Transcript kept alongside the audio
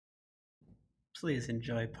Please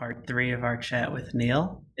enjoy part three of our chat with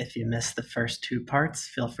Neil. If you missed the first two parts,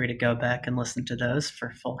 feel free to go back and listen to those for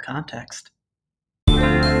full context.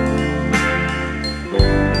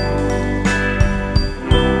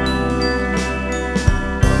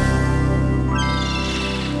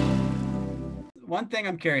 One thing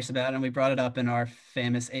I'm curious about, and we brought it up in our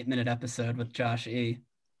famous 8-minute episode with Josh E.,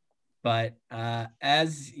 but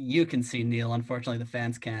as you can see, Neil, unfortunately the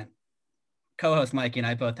fans can't. Co-host Mikey and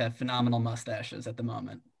I both have phenomenal mustaches at the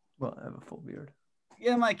moment. Well, I have a full beard.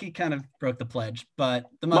 Yeah, Mikey kind of broke the pledge, but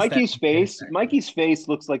the mustache. Mikey's face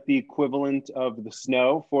looks like the equivalent of the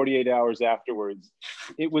snow 48 hours afterwards.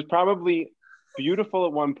 It was probably beautiful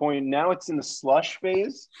at one point. Now it's in the slush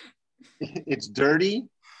phase. It's dirty.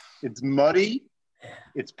 It's muddy.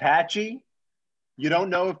 It's patchy. You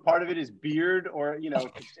don't know if part of it is beard or,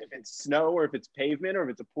 if it's snow or if it's pavement or if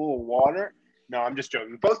it's a pool of water. No, I'm just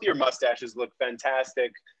joking. Both of your mustaches look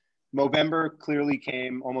fantastic. Movember clearly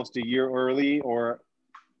came almost a year early or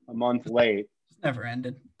a month late. Never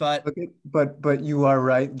ended. But you are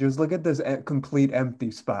right. Just look at this complete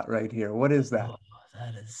empty spot right here. What is that? Oh,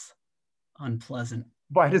 that is unpleasant.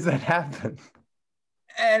 Why does that happen?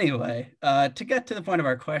 Anyway, to get to the point of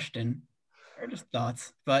our question, or just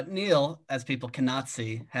thoughts, but Neil, as people cannot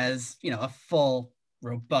see, has, a full,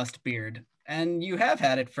 robust beard. And you have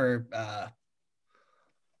had it for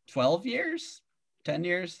 12 years, 10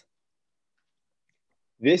 years.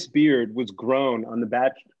 This beard was grown on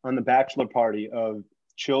the bachelor party of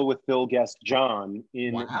Chill with Phil guest John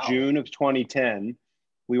in June of 2010.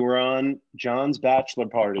 We were on John's bachelor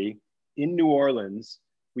party in New Orleans.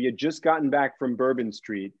 We had just gotten back from Bourbon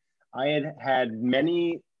Street. I had had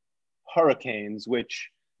many hurricanes, which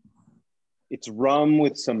it's rum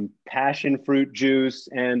with some passion fruit juice.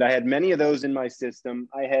 And I had many of those in my system.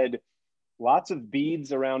 I had lots of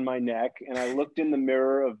beads around my neck. And I looked in the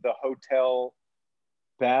mirror of the hotel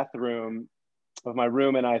bathroom of my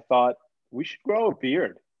room and I thought, we should grow a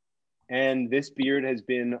beard. And this beard has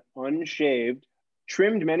been unshaved,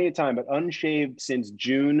 trimmed many a time, but unshaved since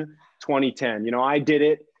June 2010. I did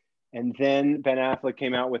it. And then Ben Affleck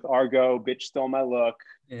came out with Argo, Bitch Stole My Look.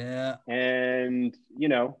 Yeah. And,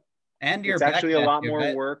 and it's actually a lot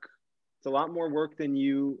more work. It's a lot more work than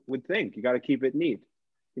you would think. You got to keep it neat.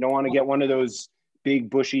 You don't want to get one of those big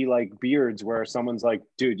bushy like beards where someone's like,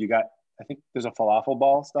 dude, I think there's a falafel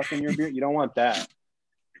ball stuck in your beard. You don't want that.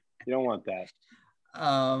 You don't want that.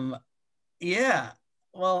 Yeah.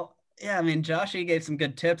 Well, yeah, I mean, Joshy gave some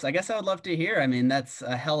good tips. I guess I would love to hear. I mean, that's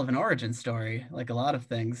a hell of an origin story, like a lot of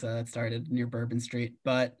things that started near Bourbon Street.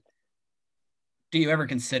 But do you ever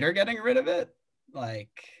consider getting rid of it? I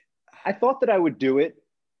thought that I would do it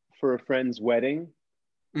for a friend's wedding,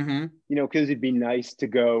 because it'd be nice to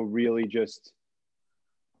go really just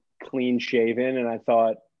clean shaven. And I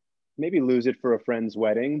thought maybe lose it for a friend's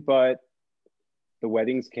wedding, but the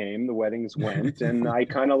weddings came, the weddings went, and I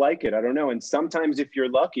kind of like it. I don't know. And sometimes if you're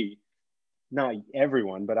lucky, not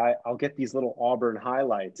everyone, but I'll get these little auburn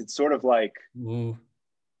highlights. It's sort of like,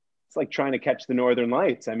 It's like trying to catch the Northern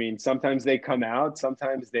Lights. I mean, sometimes they come out,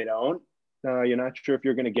 sometimes they don't. You're not sure if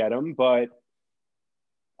you're going to get them, but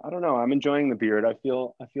I don't know. I'm enjoying the beard. I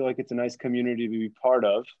feel like it's a nice community to be part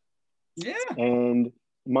of. Yeah. And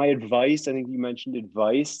my advice, I think you mentioned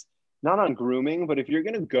advice, not on grooming, but if you're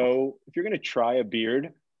going to try a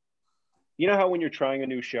beard, you know how when you're trying a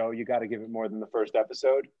new show, you got to give it more than the first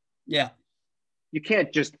episode. Yeah. You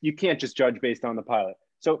can't just judge based on the pilot.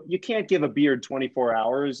 So you can't give a beard 24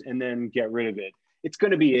 hours and then get rid of it. It's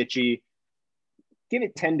going to be itchy. Give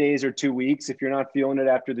it 10 days or 2 weeks. If you're not feeling it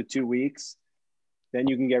after the 2 weeks, then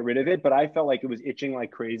you can get rid of it. But I felt like it was itching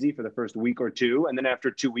like crazy for the first week or two. And then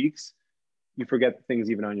after 2 weeks, you forget the things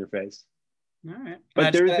even on your face. All right.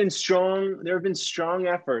 But there have been strong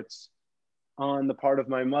efforts on the part of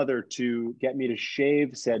my mother to get me to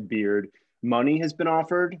shave said beard. Money has been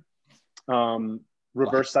offered.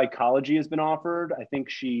 Reverse psychology has been offered. I think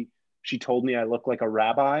she told me I look like a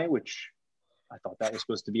rabbi, which I thought that was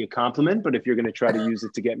supposed to be a compliment. But if you're going to try to use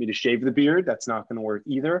it to get me to shave the beard, that's not going to work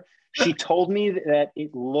either. She told me that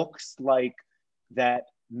it looks like that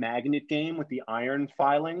magnet game with the iron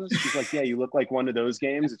filings. She's like, yeah, you look like one of those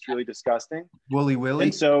games. It's really disgusting. Wooly Willy?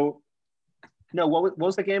 And so, no, what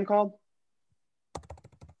was the game called?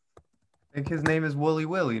 I think his name is Wooly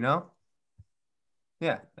Willy, no?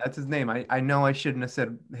 Yeah, that's his name. I know I shouldn't have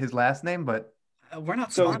said his last name, but we're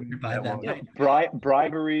not sponsored by them.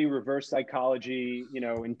 Bribery, reverse psychology,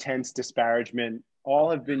 intense disparagement, all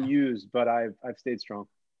have been used, but I've stayed strong.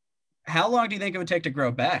 How long do you think it would take to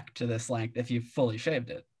grow back to this length if you fully shaved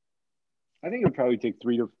it? I think it would probably take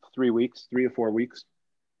 3 to 4 weeks.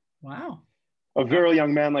 Wow. a very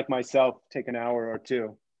young man like myself take an hour or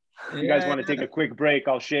two. If you guys want to Yeah. take a quick break,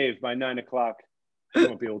 I'll shave by 9 o'clock. You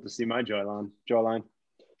won't be able to see my jawline.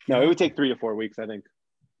 No, it would take 3 to 4 weeks, I think.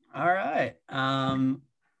 All right.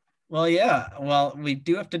 Well, yeah. Well, we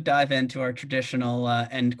do have to dive into our traditional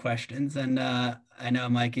end questions, and I know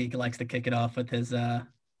Mikey likes to kick it off with his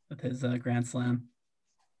Grand Slam.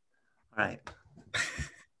 All right.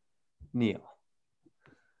 Neil.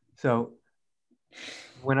 So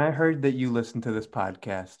when I heard that you listened to this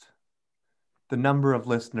podcast, the number of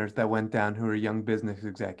listeners that went down who are young business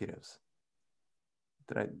executives.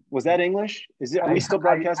 Was that English? Are we still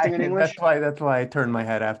broadcasting in English? That's why I turned my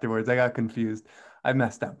head afterwards. I got confused. I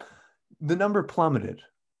messed up. The number plummeted.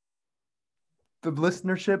 The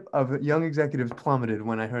listenership of young executives plummeted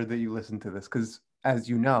when I heard that you listened to this, because as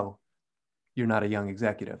you know, you're not a young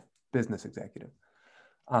business executive.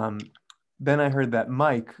 Then I heard that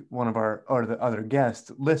Mike, the other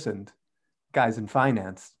guests, listened, guys in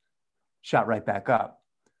finance, shot right back up.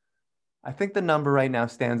 I think the number right now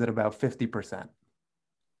stands at about 50%.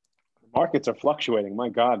 Markets are fluctuating. My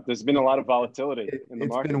God, there's been a lot of volatility in the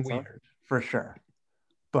markets. It's been weird, for sure.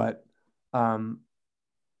 But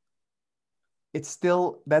that's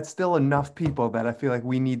still enough people that I feel like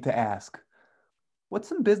we need to ask, what's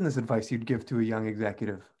some business advice you'd give to a young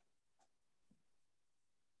executive?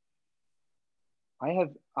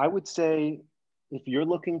 I would say, if you're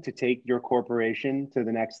looking to take your corporation to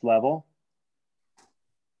the next level,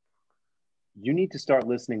 you need to start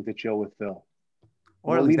listening to Chill with Phil.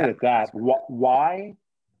 We'll leave it at that. Why?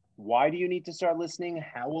 Why do you need to start listening?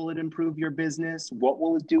 How will it improve your business? What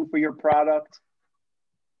will it do for your product?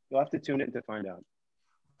 You'll have to tune in to find out.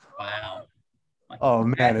 Wow. Oh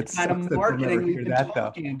man, it's kind of marketing we've been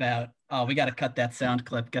talking about. Oh, we got to cut that sound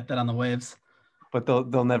clip. Get that on the waves. But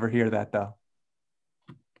they'll never hear that though.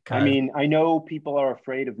 I mean, I know people are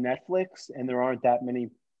afraid of Netflix, and there aren't that many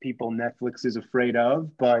people Netflix is afraid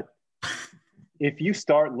of. But if you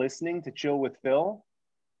start listening to Chill with Phil,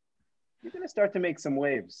 you're going to start to make some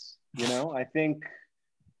waves. You know, I think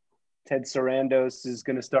Ted Sarandos is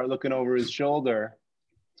going to start looking over his shoulder.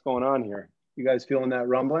 What's going on here? You guys feeling that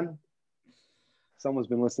rumbling? Someone's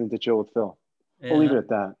been listening to Chill with Phil. Yeah. We'll leave it at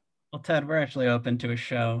that. Well, Ted, we're actually open to a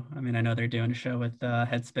show. I mean, I know they're doing a show with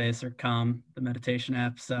Headspace or Calm, the meditation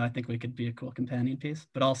app. So I think we could be a cool companion piece,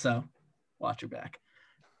 but also watch your back.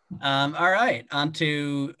 All right. On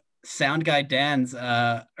to Sound Guy Dan's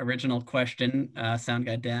original question. Sound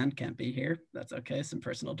Guy Dan can't be here. That's okay. Some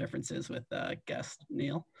personal differences with guest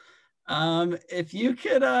Neil. If you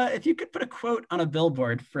could put a quote on a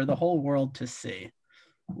billboard for the whole world to see,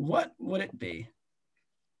 what would it be?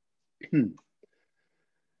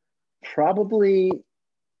 Probably,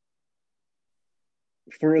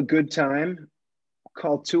 for a good time,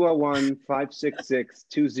 call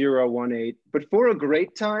 201-566-2018. But for a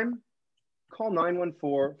great time, call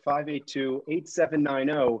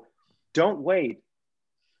 914-582-8790. Don't wait.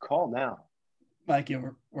 Call now. Mikey,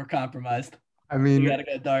 we're compromised. I mean, you gotta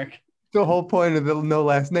go dark. The whole point of the no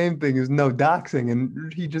last name thing is no doxing,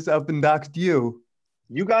 and he just up and doxed you.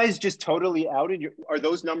 You guys just totally outed are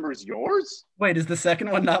those numbers yours? Wait, is the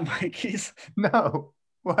second one not Mikey's? No.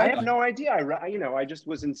 What? I have no idea. I just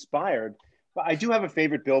was inspired. But I do have a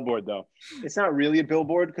favorite billboard, though. It's not really a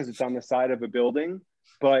billboard because it's on the side of a building.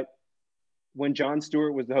 But when Jon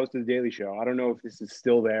Stewart was the host of The Daily Show, I don't know if this is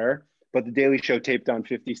still there, but The Daily Show taped on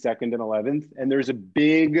 52nd and 11th. And there's a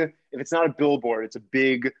big, if it's not a billboard, it's a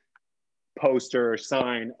big poster or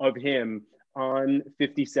sign of him on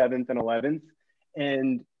 57th and 11th.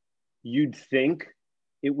 And you'd think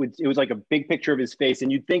it was like a big picture of his face,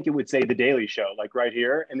 and you'd think it would say The Daily Show, like right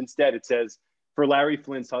here. And instead it says, for Larry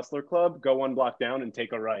Flynt's Hustler Club, go one block down and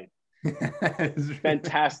take a right.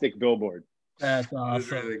 Fantastic billboard. That's awesome.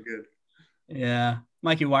 That's really good. Yeah.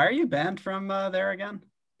 Mikey, why are you banned from there again?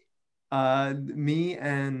 Me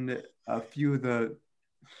and a few of the...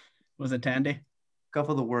 Was it Tandy? A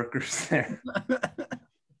couple of the workers there.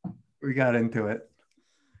 We got into it.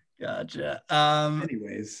 Gotcha.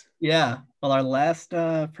 Anyways. Yeah. Well, our last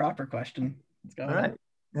proper question. Let's go. All right.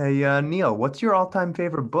 Hey, Neil, what's your all-time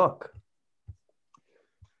favorite book?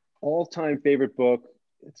 All-time favorite book.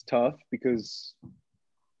 It's tough because,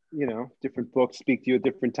 different books speak to you at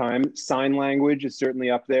different times. Sign Language is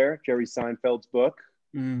certainly up there. Jerry Seinfeld's book.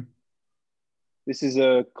 Mm. This is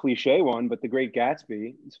a cliche one, but The Great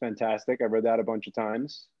Gatsby is fantastic. I read that a bunch of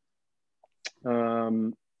times.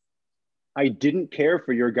 I didn't care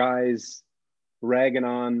for your guys ragging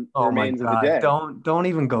on Remains of the Day. Don't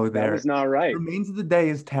even go there. That was not right. Remains of the Day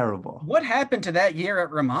is terrible. What happened to that year at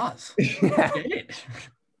Ramaz? Yeah.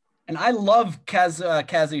 And I love Kazu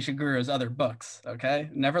Ishiguro's other books. Okay,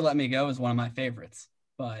 Never Let Me Go is one of my favorites.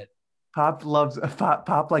 But Pop loves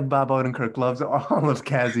Pop like Bob Odenkirk loves all of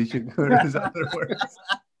Kazu Ishiguro's other works.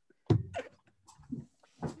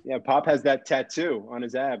 Yeah, Pop has that tattoo on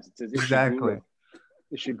his abs. It says Exactly.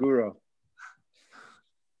 Ishiguro.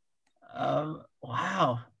 Wow.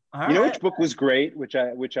 All you know right. which book was great, which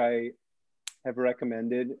I have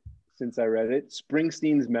recommended since I read it?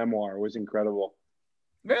 Springsteen's memoir was incredible.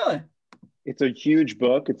 Really? It's a huge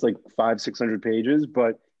book. It's like 500-600 pages,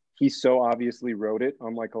 but he so obviously wrote it,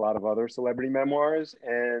 unlike a lot of other celebrity memoirs,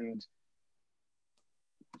 and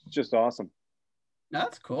it's just awesome.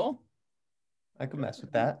 That's cool. I could mess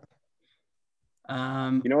with that.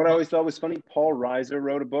 You know what I always thought was funny? Paul Reiser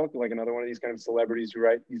wrote a book, like another one of these kind of celebrities who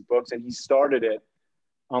write these books, and he started it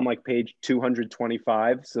on like page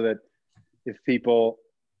 225, so that if people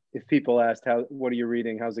asked, what are you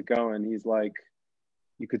reading? How's it going? He's like,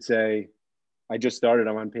 you could say, I just started.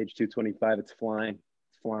 I'm on page 225. It's flying.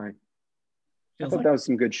 I thought that was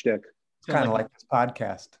some good shtick. It's kind of like this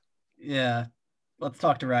podcast. Yeah. Let's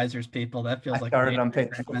talk to Riser's people. That feels like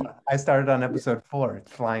I started on episode 4.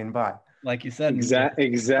 It's flying by. Like you said.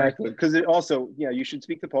 Exactly. Because it also, you should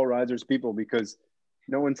speak to Paul Reiser's people, because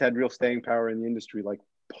no one's had real staying power in the industry like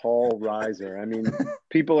Paul Reiser. I mean,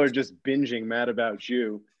 people are just binging Mad About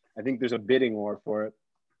You. I think there's a bidding war for it.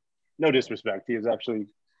 No disrespect. He is actually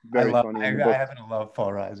very funny. I happen to love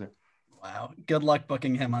Paul Reiser. Wow. Good luck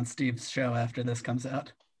booking him on Steve's show after this comes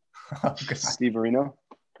out. Oh, Steve Areno.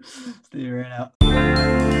 Steve Areno.